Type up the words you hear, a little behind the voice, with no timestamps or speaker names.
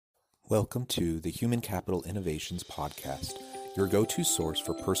Welcome to the Human Capital Innovations Podcast, your go-to source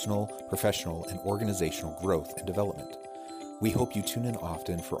for personal, professional, and organizational growth and development. We hope you tune in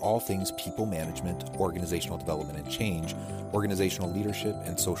often for all things people management, organizational development and change, organizational leadership,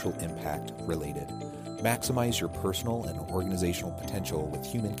 and social impact related. Maximize your personal and organizational potential with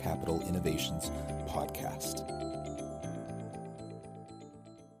Human Capital Innovations Podcast.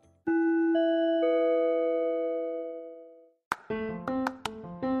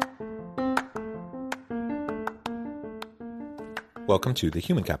 Welcome to the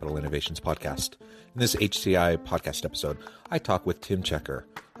Human Capital Innovations Podcast. In this HCI podcast episode, I talk with Tim Checker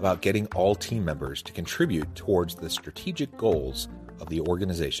about getting all team members to contribute towards the strategic goals of the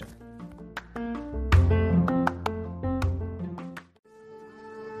organization.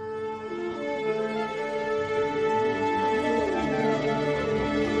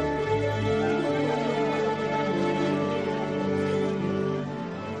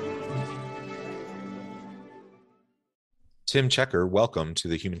 Tim Checker, welcome to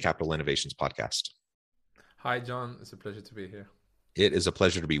the Human Capital Innovations Podcast. Hi, John. It's a pleasure to be here. It is a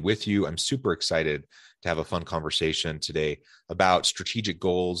pleasure to be with you. I'm super excited to have a fun conversation today about strategic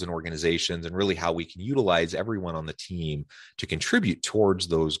goals and organizations and really how we can utilize everyone on the team to contribute towards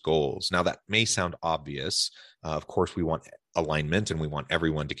those goals. Now, that may sound obvious. Of course, we want alignment and we want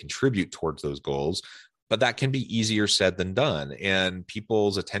everyone to contribute towards those goals. But that can be easier said than done. And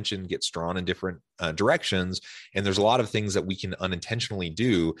people's attention gets drawn in different directions. And there's a lot of things that we can unintentionally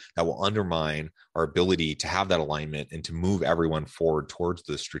do that will undermine our ability to have that alignment and to move everyone forward towards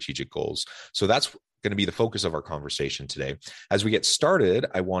the strategic goals. So that's going to be the focus of our conversation today. As we get started,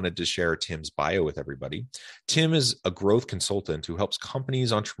 I wanted to share Tim's bio with everybody. Tim is a growth consultant who helps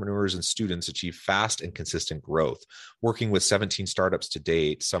companies, entrepreneurs, and students achieve fast and consistent growth. Working with 17 startups to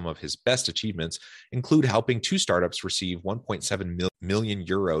date, some of his best achievements include helping 2 startups receive 1.7 million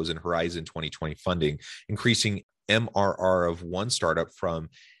euros in Horizon 2020 funding, increasing MRR of one startup from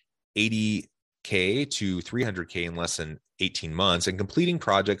 80K to 300K in less than 18 months, and completing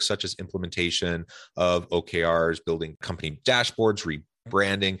projects such as implementation of OKRs, building company dashboards,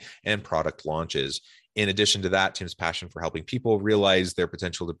 rebranding, and product launches. In addition to that, Tim's passion for helping people realize their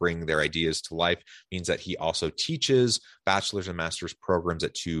potential to bring their ideas to life means that he also teaches bachelor's and master's programs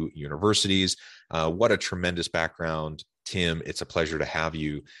at 2 universities. What a tremendous background, Tim. It's a pleasure to have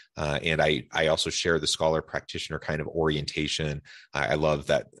you. And I also share the scholar practitioner kind of orientation. I love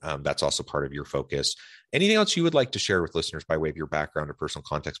that that's also part of your focus. Anything else you would like to share with listeners by way of your background or personal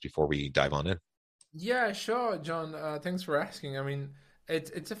context before we dive on in? Yeah, sure, John. Thanks for asking. I mean,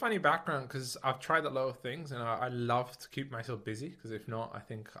 it's a funny background because I've tried a lot of things and I love to keep myself busy because if not, I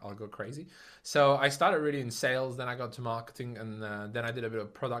think I'll go crazy. So I started really in sales, then I got to marketing, and then I did a bit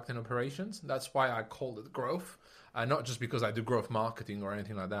of product and operations. That's why I called it growth. Not just because I do growth marketing or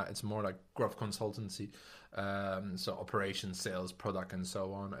anything like that. It's more like growth consultancy. So operations, sales, product, and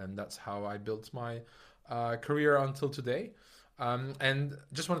so on. And that's how I built my career until today. And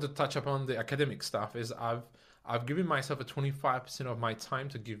just wanted to touch upon the academic stuff is I've given myself a 25% of my time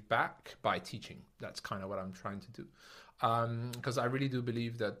to give back by teaching. That's kind of what I'm trying to do. Because I really do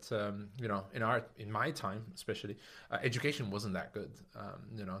believe that, in my time, especially, education wasn't that good.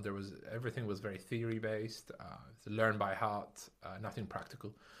 Everything was very theory based, learn by heart, nothing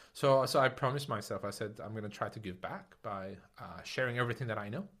practical. So I promised myself, I said, I'm going to try to give back by sharing everything that I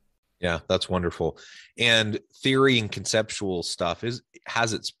know. Yeah, that's wonderful. And theory and conceptual stuff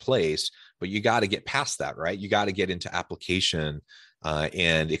has its place, but you got to get past that, right? You got to get into application,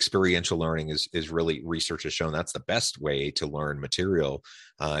 and experiential learning is really, research has shown that's the best way to learn material,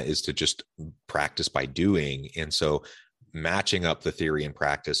 is to just practice by doing. And so matching up the theory and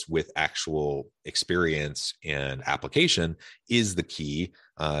practice with actual experience and application is the key.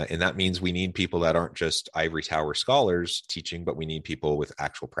 And that means we need people that aren't just ivory tower scholars teaching, but we need people with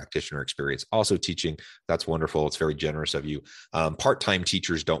actual practitioner experience also teaching. That's wonderful. It's very generous of you. Part-time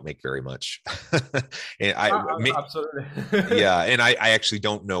teachers don't make very much. And Absolutely. Yeah. And I actually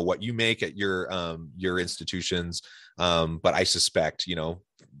don't know what you make at your institutions. But I suspect,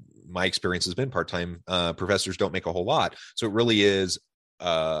 my experience has been part-time professors don't make a whole lot. So it really is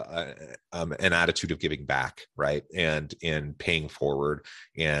an attitude of giving back, right? And paying forward.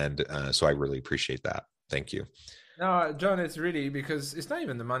 And so I really appreciate that. Thank you. No, John, it's really because it's not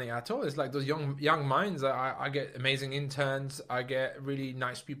even the money at all. It's like those young minds. I get amazing interns. I get really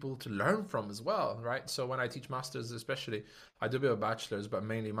nice people to learn from as well, right? So when I teach masters, especially, I do a bit of bachelor's, but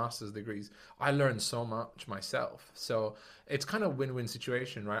mainly master's degrees. I learn so much myself. So it's kind of win-win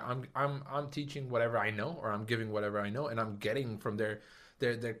situation, right? I'm teaching whatever I know, or I'm giving whatever I know, and I'm getting from there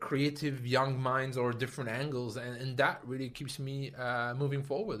their creative young minds or different angles, and that really keeps me moving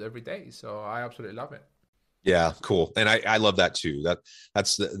forward every day. So I absolutely love it. Yeah, cool. And I love that too.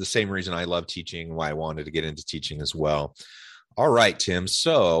 That's the same reason I love teaching, why I wanted to get into teaching as well. All right, Tim.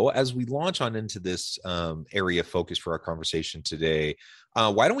 So as we launch on into this area of focus for our conversation today,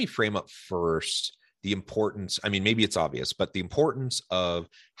 why don't we frame up first the importance? I mean, maybe it's obvious, but the importance of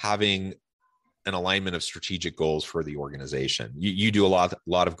having an alignment of strategic goals for the organization. You do a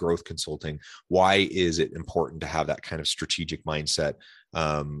lot of growth consulting. Why is it important to have that kind of strategic mindset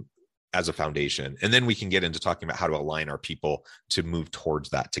as a foundation? And then we can get into talking about how to align our people to move towards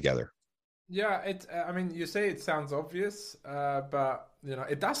that together. Yeah, I mean, you say it sounds obvious, but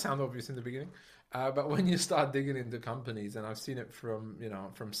it does sound obvious in the beginning. But when you start digging into companies, and I've seen it from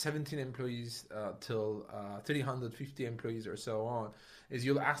 17 employees till 350 employees or so on, is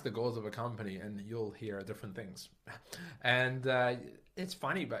you'll ask the goals of a company and you'll hear different things. And it's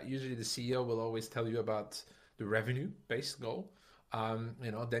funny, but usually the CEO will always tell you about the revenue-based goal.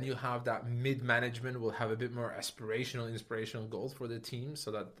 Then you have that mid-management will have a bit more aspirational, inspirational goals for the team,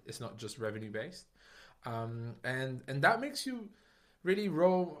 so that it's not just revenue-based. And that makes you really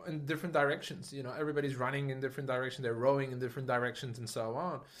row in different directions. Everybody's running in different directions, they're rowing in different directions, and so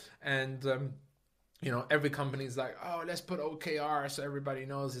on. And every company is like, oh, let's put OKR so everybody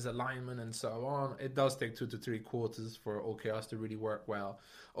knows his alignment and so on. It does take 2 to 3 quarters for OKRs to really work well.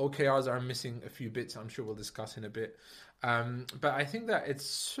 OKRs are missing a few bits, I'm sure we'll discuss in a bit. But I think that it's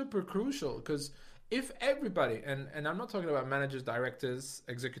super crucial, because if everybody, and I'm not talking about managers, directors,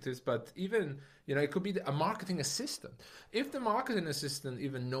 executives, but even, it could be a marketing assistant. If the marketing assistant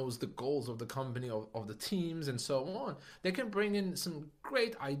even knows the goals of the company, of the teams and so on, they can bring in some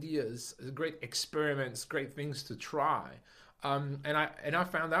great ideas, great experiments, great things to try. And I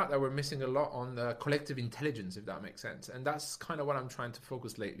found out that we're missing a lot on the collective intelligence, if that makes sense. And that's kind of what I'm trying to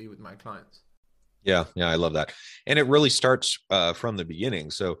focus lately with my clients. Yeah, I love that. And it really starts from the beginning.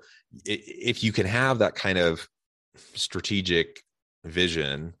 So if you can have that kind of strategic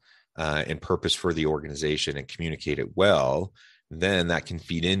vision and purpose for the organization and communicate it well, then that can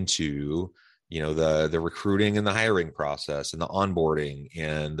feed into the recruiting and the hiring process and the onboarding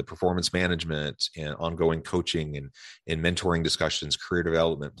and the performance management and ongoing coaching and mentoring discussions, career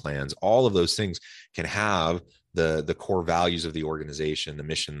development plans. All of those things can have the core values of the organization, the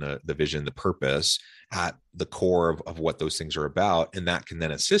mission, the vision, the purpose at the core of what those things are about. And that can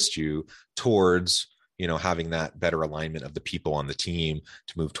then assist you towards having that better alignment of the people on the team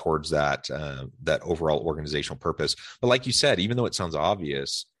to move towards that overall organizational purpose. But like you said, even though it sounds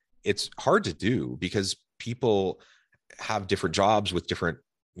obvious, it's hard to do because people have different jobs with different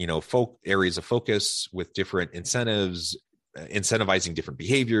areas of focus, with different incentives, incentivizing different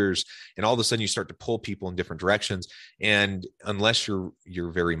behaviors, and all of a sudden you start to pull people in different directions. And unless you're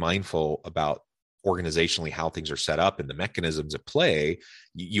very mindful about organizationally how things are set up and the mechanisms at play,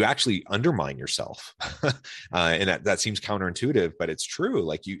 you actually undermine yourself. And that seems counterintuitive, but it's true.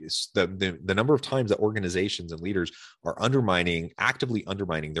 Like the number of times that organizations and leaders are actively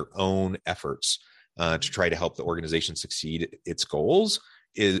undermining their own efforts to try to help the organization succeed its goals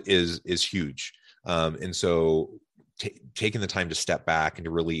is huge. And so taking the time to step back and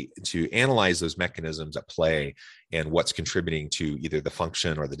to analyze those mechanisms at play and what's contributing to either the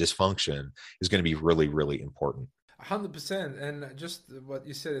function or the dysfunction is going to be really, really important. 100%. And just what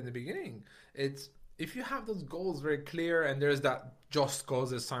you said in the beginning, it's if you have those goals very clear, and there's that just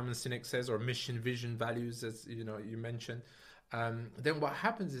cause, as Simon Sinek says, or mission, vision, values, as you mentioned, then what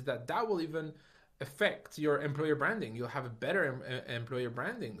happens is that will even affect your employer branding. You'll have a better employer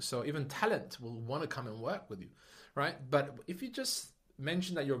branding, so even talent will want to come and work with you, right? But if you just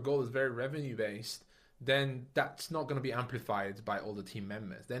mention that your goal is very revenue based, then that's not going to be amplified by all the team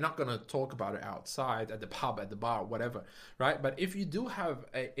members. They're not going to talk about it outside, at the pub, at the bar, whatever, right? But if you do have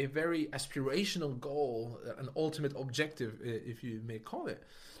a very aspirational goal, an ultimate objective, if you may call it,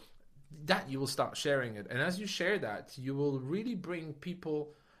 that you will start sharing it. And as you share that, you will really bring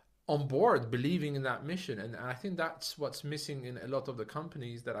people on board believing in that mission. And I think that's what's missing in a lot of the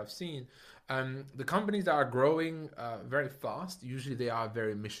companies that I've seen. The companies that are growing very fast, usually they are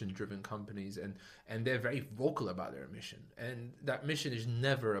very mission-driven companies, and they're very vocal about their mission. And that mission is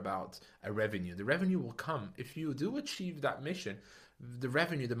never about a revenue. The revenue will come. If you do achieve that mission, the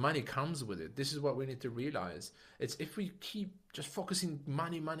revenue, the money comes with it. This is what we need to realize. It's if we keep just focusing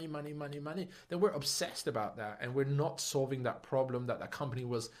money, then we're obsessed about that, and we're not solving that problem that company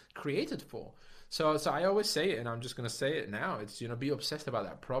was created for. So I always say it, and I'm just going to say it now. It's, be obsessed about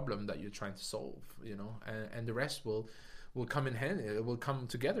that problem that you're trying to solve, and the rest will come in hand. It will come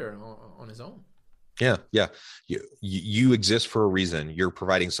together on its own. Yeah, yeah. You exist for a reason. You're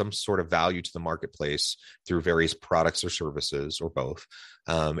providing some sort of value to the marketplace through various products or services or both.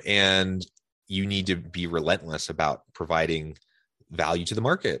 And you need to be relentless about providing value to the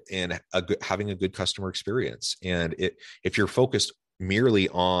market and having a good customer experience. And if you're focused merely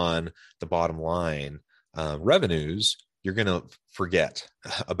on the bottom line revenues, you're going to forget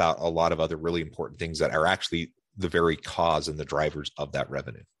about a lot of other really important things that are actually the very cause and the drivers of that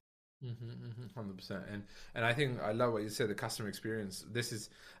revenue. 100%. And I think I love what you said, the customer experience. This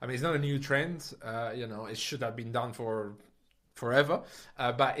is, I mean, it's not a new trend. It should have been done for forever,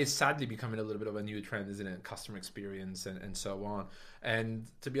 but it's sadly becoming a little bit of a new trend, isn't it? Customer experience and so on. And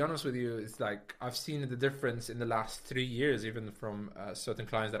to be honest with you, it's like I've seen the difference in the last 3 years, even from certain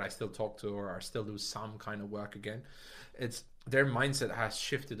clients that I still talk to or I still do some kind of work again. It's their mindset has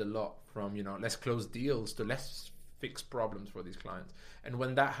shifted a lot from, let's close deals to let's fix problems for these clients. And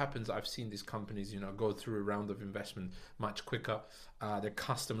when that happens, I've seen these companies, go through a round of investment much quicker. Their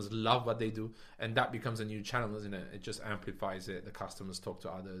customers love what they do, and that becomes a new channel, isn't it? It just amplifies it. The customers talk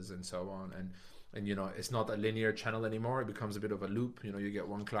to others and so on. And it's not a linear channel anymore. It becomes a bit of a loop. You get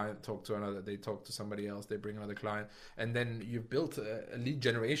one client talk to another, they talk to somebody else, they bring another client, and then you've built a lead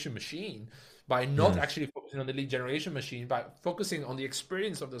generation machine by not actually focusing on the lead generation machine, by focusing on the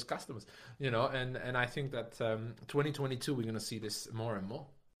experience of those customers. And I think that 2022 we're going to see this more and more.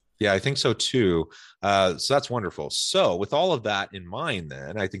 Yeah, I think so too. So that's wonderful. So with all of that in mind,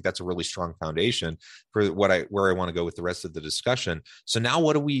 then I think that's a really strong foundation for where I want to go with the rest of the discussion. So now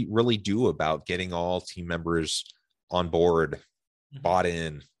what do we really do about getting all team members on board, bought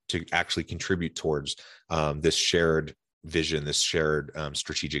in to actually contribute towards this shared vision, this shared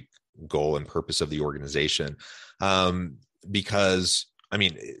strategic goal and purpose of the organization? Because I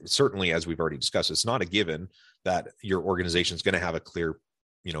mean, certainly, as we've already discussed, it's not a given that your organization is going to have a clear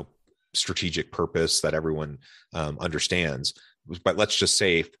strategic purpose that everyone understands. But let's just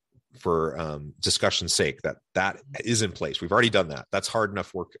say, for discussion's sake, that is in place. We've already done that. That's hard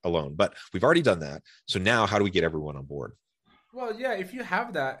enough work alone, but we've already done that. So now how do we get everyone on board? Well, yeah, if you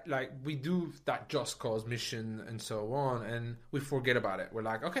have that, like we do that just cause mission and so on, and we forget about it. We're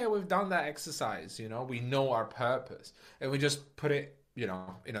like, okay, we've done that exercise, we know our purpose, and we just put it,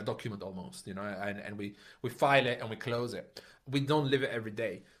 in a document almost, and we file it and we close it. We don't live it every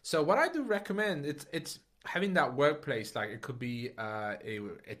day. So what I do recommend, it's having that workplace, like it could be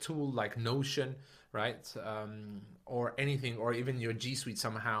a tool like Notion, right? Or anything, or even your G Suite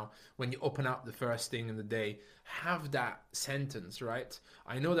somehow. When you open up the first thing in the day, have that sentence, right?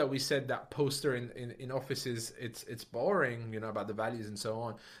 I know that we said that poster in offices, it's boring, about the values and so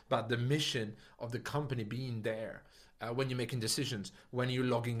on, but the mission of the company being there when you're making decisions, when you're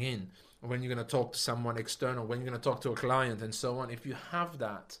logging in, when you're going to talk to someone external, when you're going to talk to a client and so on. If you have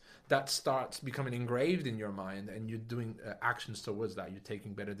that starts becoming engraved in your mind, and you're doing actions towards that. You're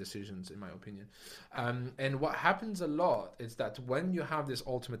taking better decisions, in my opinion. And what happens a lot is that when you have this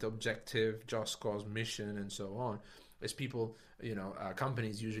ultimate objective, just cause, mission, and so on, is people,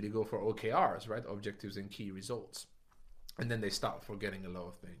 companies usually go for OKRs, right? Objectives and key results. And then they start forgetting a lot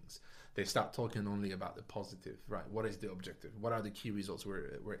of things. They start talking only about the positive, right? What is the objective? What are the key results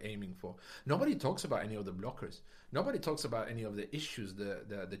we're aiming for? Nobody talks about any of the blockers. Nobody talks about any of the issues,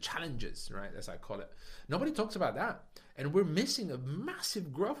 the challenges, right? As I call it. Nobody talks about that. And we're missing a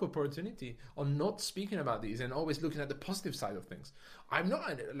massive growth opportunity on not speaking about these and always looking at the positive side of things. I'm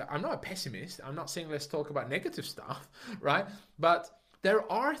not a pessimist. I'm not saying let's talk about negative stuff, right? But there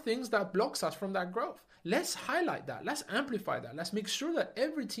are things that blocks us from that growth. Let's highlight that. Let's amplify that. Let's make sure that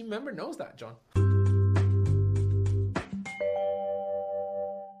every team member knows that, John.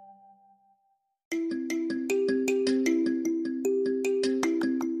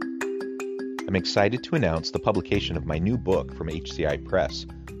 I'm excited to announce the publication of my new book from HCI Press,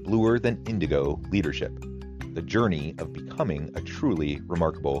 Bluer Than Indigo Leadership: The Journey of Becoming a Truly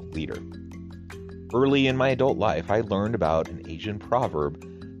Remarkable Leader. Early in my adult life, I learned about an Asian proverb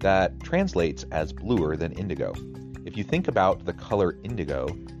that translates as bluer than indigo. If you think about the color indigo,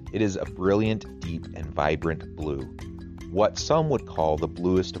 it is a brilliant, deep, and vibrant blue, what some would call the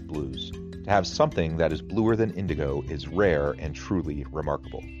bluest of blues. To have something that is bluer than indigo is rare and truly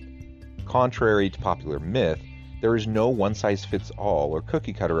remarkable. Contrary to popular myth, there is no one-size-fits-all or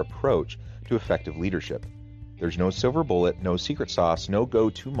cookie-cutter approach to effective leadership. There's no silver bullet, no secret sauce, no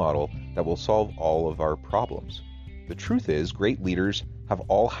go-to model that will solve all of our problems. The truth is, great leaders have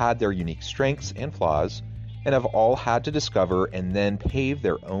all had their unique strengths and flaws, and have all had to discover and then pave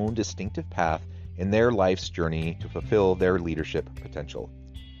their own distinctive path in their life's journey to fulfill their leadership potential.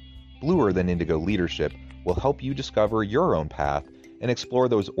 Bluer Than Indigo Leadership will help you discover your own path and explore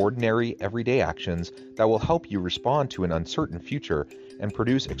those ordinary, everyday actions that will help you respond to an uncertain future and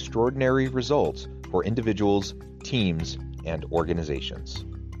produce extraordinary results for individuals, teams, and organizations.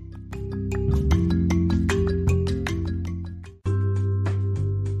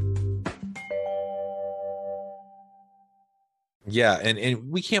 Yeah,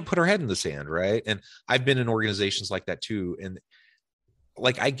 and we can't put our head in the sand, right? And I've been in organizations like that too. And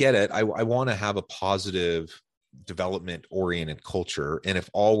like, I get it. I want to have a positive development oriented culture. And if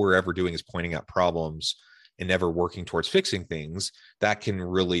all we're ever doing is pointing out problems and never working towards fixing things, that can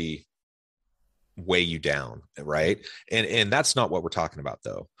really weigh you down, right? And that's not what we're talking about,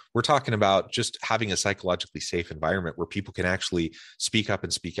 though. We're talking about just having a psychologically safe environment where people can actually speak up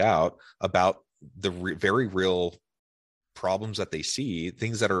and speak out about the very real problems that they see,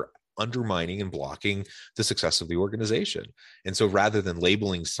 things that are undermining and blocking the success of the organization. And so rather than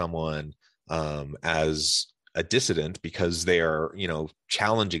labeling someone as a dissident because they are,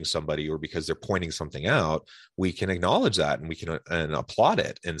 challenging somebody or because they're pointing something out, we can acknowledge that and we can and applaud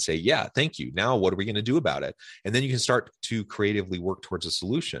it and say, yeah, thank you. Now, what are we going to do about it? And then you can start to creatively work towards a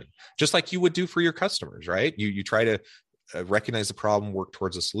solution, just like you would do for your customers, right? You try to recognize the problem, work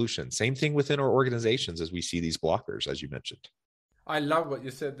towards a solution. Same thing within our organizations as we see these blockers, as you mentioned. I love what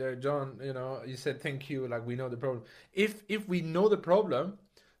you said there, John. You said thank you, like we know the problem. If we know the problem,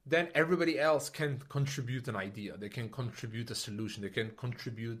 then everybody else can contribute an idea. They can contribute a solution. They can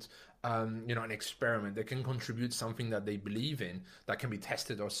contribute, an experiment. They can contribute something that they believe in that can be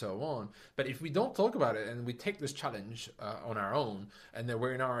tested or so on. But if we don't talk about it and we take this challenge on our own, and then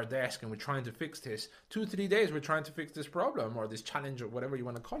we're in our desk and we're trying to fix this, 2-3 days we're trying to fix this problem or this challenge or whatever you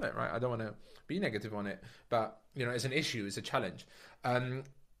want to call it, right? I don't want to be negative on it, but it's an issue, it's a challenge.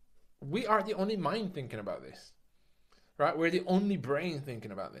 We are the only mind thinking about this. Right? We're the only brain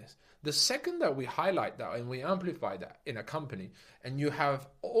thinking about this. The second that we highlight that and we amplify that in a company, and you have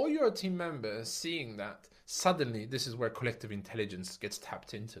all your team members seeing that, suddenly this is where collective intelligence gets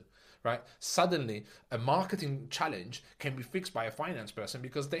tapped into. Right? Suddenly, a marketing challenge can be fixed by a finance person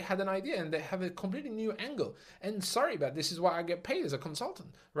because they had an idea and they have a completely new angle. And sorry, but this is why I get paid as a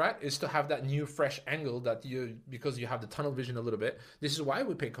consultant, right? Is to have that new, fresh angle that because you have the tunnel vision a little bit. This is why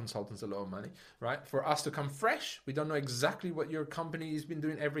we pay consultants a lot of money, right? For us to come fresh, we don't know exactly what your company has been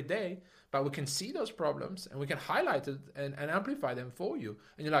doing every day, but we can see those problems and we can highlight it and amplify them for you.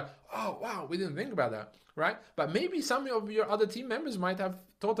 And you're like, oh, wow, we didn't think about that. Right? But maybe some of your other team members might have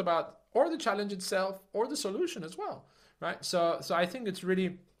thought about or the challenge itself or the solution as well. Right? So I think it's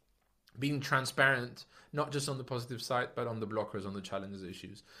really being transparent, not just on the positive side, but on the blockers, on the challenges,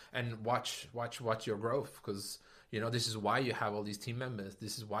 issues, and watch your growth, because this is why you have all these team members.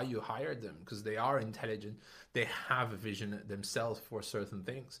 This is why you hired them, because they are intelligent. They have a vision themselves for certain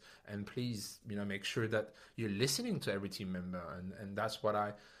things. And please, make sure that you're listening to every team member. And that's what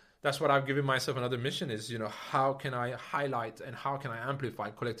I've given myself another mission is, how can I highlight and how can I amplify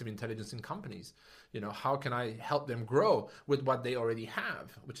collective intelligence in companies? How can I help them grow with what they already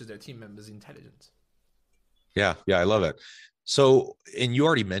have, which is their team members' intelligence? Yeah, I love it. So, and you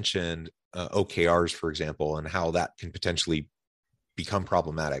already mentioned OKRs, for example, and how that can potentially become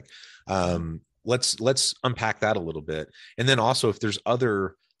problematic. Let's unpack that a little bit. And then also, if there's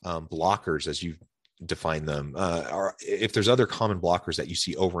other blockers, as you define them, or if there's other common blockers that you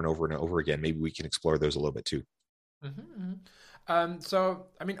see over and over and over again, maybe we can explore those a little bit too. So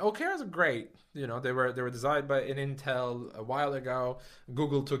I mean, OKRs are great. They were designed by an Intel a while ago.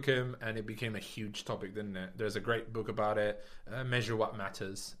 Google took him, and it became a huge topic, didn't it? There's a great book about it, Measure What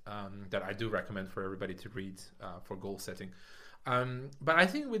Matters, that I do recommend for everybody to read for goal setting. But I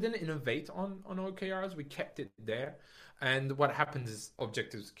think we didn't innovate on OKRs. We kept it there. And what happens is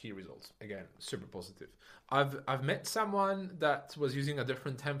objectives, key results. Again, super positive. I've met someone that was using a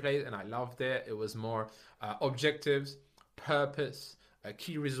different template and I loved it. It was more objectives, purpose,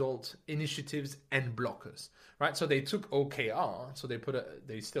 key results, initiatives, and blockers. Right? So they took OKR, so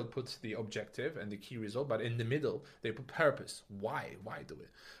they still put the objective and the key result, but in the middle they put purpose. Why do it?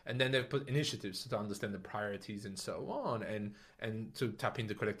 And then they put initiatives to understand the priorities and so on, and to tap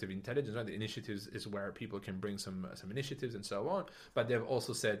into collective intelligence. Right? The initiatives is where people can bring some initiatives and so on, but they've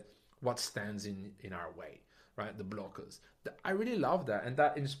also said what stands in our way. Right, the blockers. I really love that, and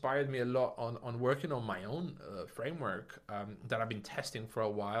that inspired me a lot on working on my own framework that I've been testing for a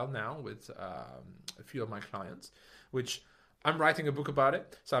while now with a few of my clients, which I'm writing a book about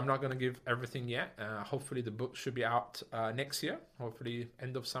it, so I'm not going to give everything yet. Hopefully the book should be out next year, hopefully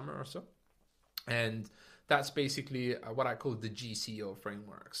end of summer or so. And that's basically what I call the GCO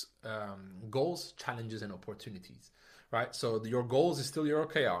frameworks: goals, challenges, and opportunities. right? So your goals is still your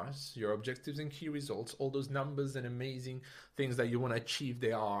OKRs, your objectives and key results, all those numbers and amazing things that you want to achieve.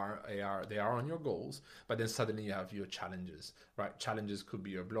 They are on your goals, but then suddenly you have your challenges, right? Challenges could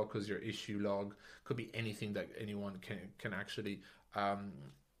be your blockers, your issue log, could be anything that anyone can actually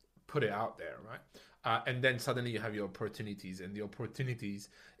put it out there, right? And then suddenly you have your opportunities, and the opportunities,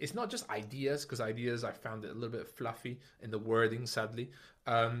 it's not just ideas, because ideas, I found it a little bit fluffy in the wording, sadly.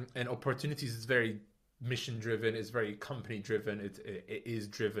 And opportunities is very mission driven, it's very company driven, it is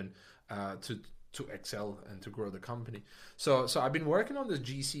driven to excel and to grow the company. So I've been working on this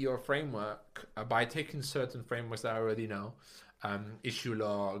GCO framework by taking certain frameworks that I already know, issue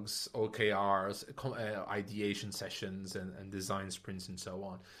logs, OKRs, ideation sessions, and design sprints, and so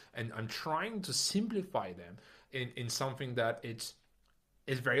on. And I'm trying to simplify them in something that is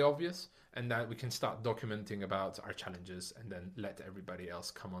very obvious, and that we can start documenting about our challenges, and then let everybody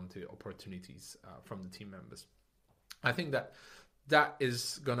else come on to opportunities from the team members. I think that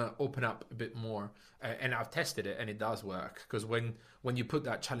is gonna open up a bit more, and I've tested it and it does work, because when you put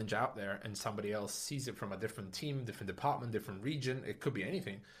that challenge out there and somebody else sees it from a different team, different department, different region, it could be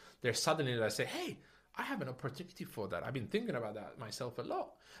anything, they're suddenly like say, hey, I have an opportunity for that, I've been thinking about that myself a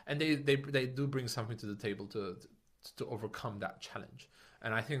lot, and they do bring something to the table to overcome that challenge.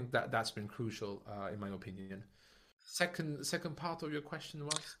 And I think that's been crucial, in my opinion. Second part of your question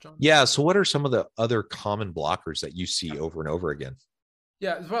was, John? Yeah. So, what are some of the other common blockers that you see over and over again?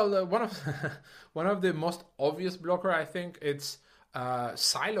 Yeah, well, one of one of the most obvious blocker, I think, it's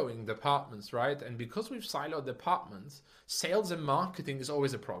siloing departments, right? And because we've siloed departments, sales and marketing is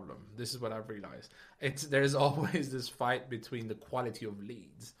always a problem. This is what I've realized. There's always this fight between the quality of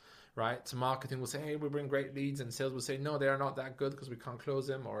leads, right? So marketing will say, hey, we bring great leads, and sales will say, no, they are not that good because we can't close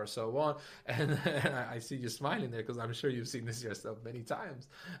them, or so on. And I see you smiling there, because I'm sure you've seen this yourself many times.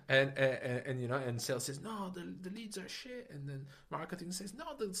 And you know, and sales says, no, the leads are shit, and then marketing says, no,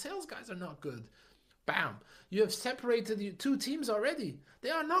 the sales guys are not good. Bam. You have separated the two teams already.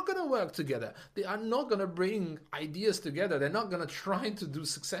 They are not going to work together. They are not going to bring ideas together. They're not going to try to do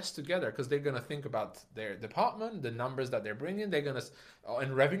success together, because they're going to think about their department, the numbers that they're bringing. They're going to,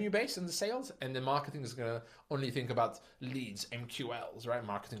 and revenue based in the sales, and the marketing is going to only think about leads, MQLs, right?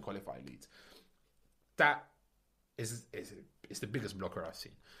 Marketing qualified leads. That is the biggest blocker I've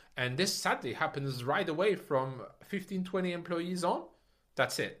seen. And this sadly happens right away from 15, 20 employees on.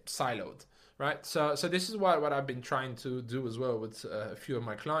 That's it, siloed. Right, so this is what I've been trying to do as well with a few of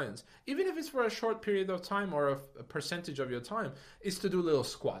my clients, even if it's for a short period of time or a percentage of your time, is to do little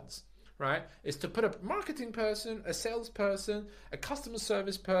squads, right? Is to put a marketing person, a sales person, a customer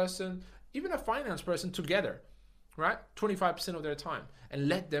service person, even a finance person together, right? 25% of their time, and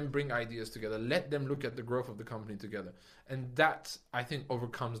let them bring ideas together, let them look at the growth of the company together. And that, I think,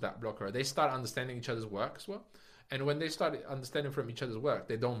 overcomes that blocker. They start understanding each other's work as well. And when they start understanding from each other's work,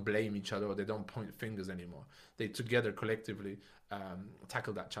 they don't blame each other, or they don't point fingers anymore. They together collectively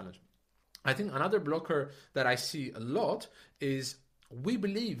tackle that challenge. I think another blocker that I see a lot is we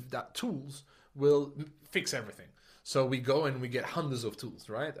believe that tools will fix everything. So we go and we get hundreds of tools,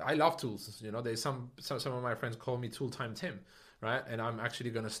 right? I love tools. You know, there's some of my friends call me Tool Time Tim, right? And I'm actually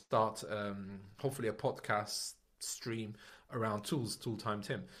going to start hopefully a podcast stream around tools, Tool Time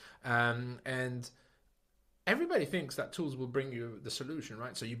Tim, and everybody thinks that tools will bring you the solution,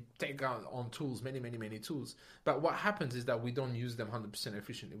 right? So you take out on tools, many, many, many tools. But what happens is that we don't use them 100%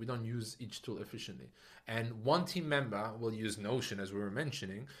 efficiently. We don't use each tool efficiently. And one team member will use Notion, as we were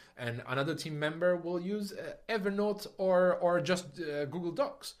mentioning, and another team member will use Evernote or just Google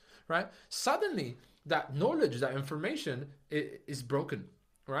Docs, right? Suddenly, that knowledge, that information is broken.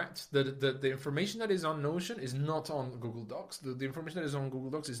 Right, the information that is on Notion is not on Google Docs. The information that is on Google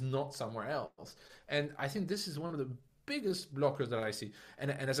Docs is not somewhere else. And I think this is one of the biggest blockers that I see.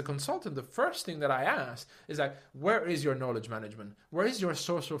 And as a consultant, the first thing that I ask is like, where is your knowledge management? Where is your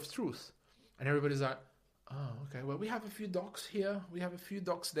source of truth? And everybody's like, oh, okay, well, we have a few docs here, we have a few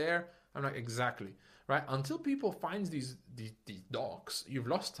docs there. I'm like, exactly, right? Until people find these docs, you've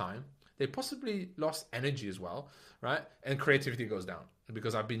lost time. They possibly lost energy as well, right? And creativity goes down,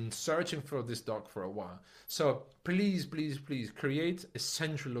 because I've been searching for this doc for a while. So please, please, please create a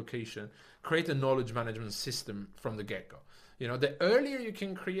central location, create a knowledge management system from the get-go. You know, the earlier you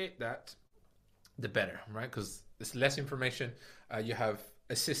can create that, the better, right? Because there's less information, you have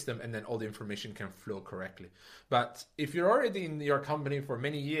a system, and then all the information can flow correctly. But if you're already in your company for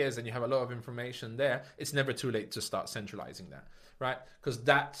many years and you have a lot of information there, it's never too late to start centralizing that, right? Because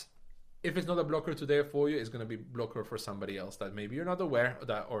that if it's not a blocker today for you, it's going to be blocker for somebody else that maybe you're not aware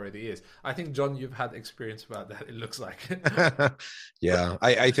that already is. I think, John, you've had experience about that, it looks like. Yeah,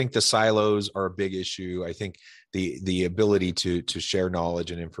 I think the silos are a big issue. I think the ability to share knowledge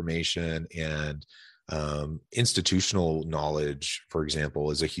and information and institutional knowledge, for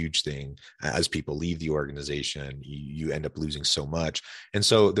example, is a huge thing. As people leave the organization, you end up losing so much. And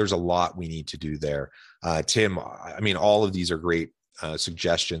so there's a lot we need to do there. Tim, I mean, all of these are great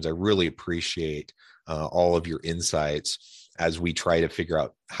suggestions. I really appreciate all of your insights as we try to figure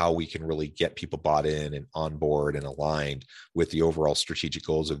out how we can really get people bought in and on board and aligned with the overall strategic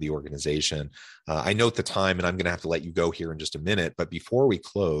goals of the organization. I note the time, and I'm going to have to let you go here in just a minute. But before we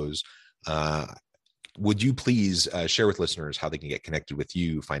close, would you please share with listeners how they can get connected with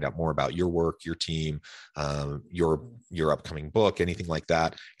you, find out more about your work, your team, your upcoming book, anything like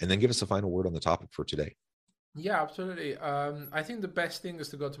that, and then give us a final word on the topic for today? Yeah, absolutely. I think the best thing is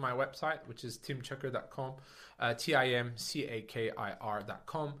to go to my website, which is timcakir.com, timcakir.com.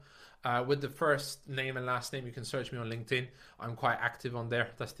 With the first name and last name, you can search me on LinkedIn. I'm quite active on there.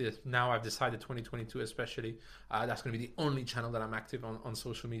 Now I've decided 2022 especially, that's going to be the only channel that I'm active on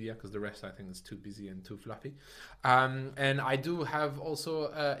social media, because the rest I think is too busy and too fluffy. And I do have also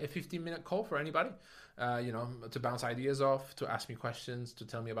a 15-minute call for anybody. To bounce ideas off, to ask me questions, to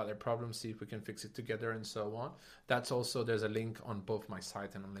tell me about their problems, see if we can fix it together, and so on. That's also, there's a link on both my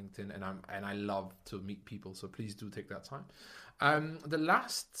site and on LinkedIn, and I love to meet people, so please do take that time. The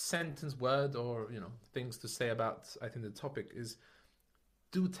last sentence, word, or things to say about, I think, the topic is,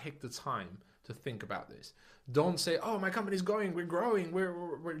 do take the time to think about this. Don't say, oh, my company's going, we're growing,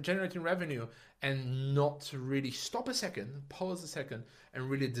 we're generating revenue, and not really stop a second, pause a second, and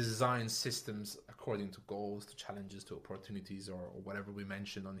really design systems according to goals, to challenges, to opportunities, or whatever we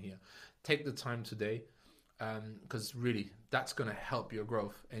mentioned on here. Take the time today, because really that's going to help your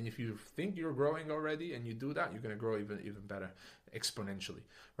growth. And if you think you're growing already and you do that, you're going to grow even better, exponentially,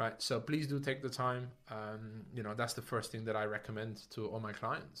 right? So please do take the time. That's the first thing that I recommend to all my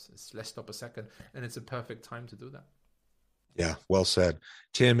clients. Is let's stop a second, and it's a perfect time to do that. Yeah, well said.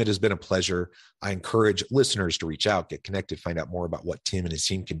 Tim, it has been a pleasure. I encourage listeners to reach out, get connected, find out more about what Tim and his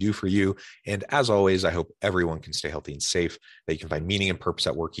team can do for you. And as always, I hope everyone can stay healthy and safe, that you can find meaning and purpose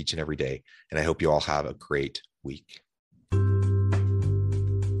at work each and every day. And I hope you all have a great week.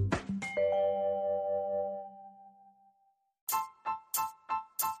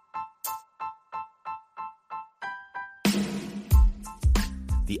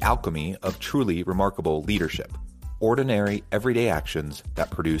 The alchemy of truly remarkable leadership. Ordinary, everyday actions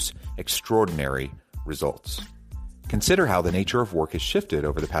that produce extraordinary results. Consider how the nature of work has shifted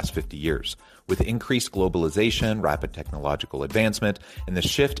over the past 50 years. With increased globalization, rapid technological advancement, and the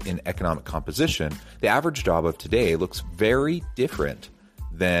shift in economic composition, the average job of today looks very different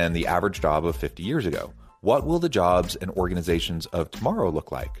than the average job of 50 years ago. What will the jobs and organizations of tomorrow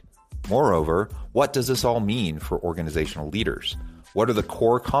look like? Moreover, what does this all mean for organizational leaders? What are the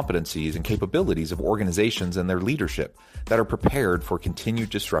core competencies and capabilities of organizations and their leadership that are prepared for continued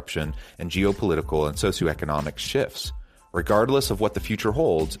disruption and geopolitical and socioeconomic shifts? Regardless of what the future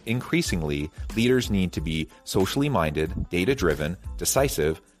holds, increasingly, leaders need to be socially minded, data-driven,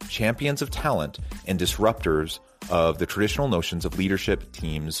 decisive, champions of talent, and disruptors of the traditional notions of leadership,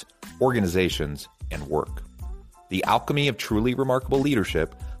 teams, organizations, and work. The alchemy of truly remarkable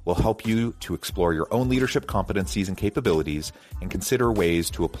leadership will help you to explore your own leadership competencies and capabilities and consider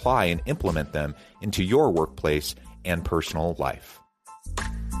ways to apply and implement them into your workplace and personal life.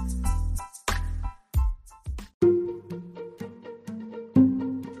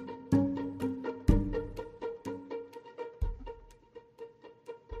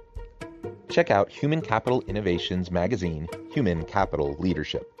 Check out Human Capital Innovations magazine, Human Capital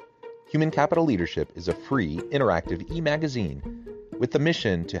Leadership. Human Capital Leadership is a free, interactive e-magazine with the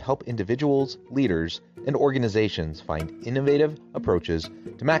mission to help individuals, leaders, and organizations find innovative approaches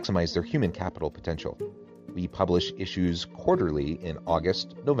to maximize their human capital potential. We publish issues quarterly in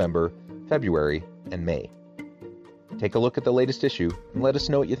August, November, February, and May. Take a look at the latest issue and let us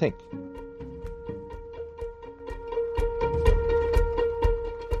know what you think.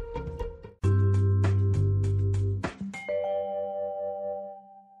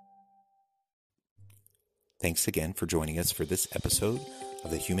 Thanks again for joining us for this episode of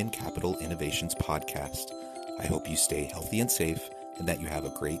the Human Capital Innovations Podcast. I hope you stay healthy and safe and that you have a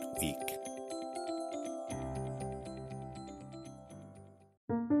great week.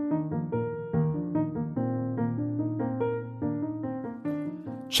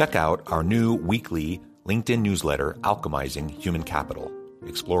 Check out our new weekly LinkedIn newsletter, Alchemizing Human Capital.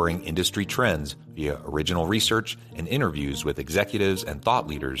 exploring industry trends via original research and interviews with executives and thought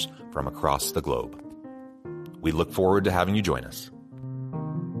leaders from across the globe. We look forward to having you join us.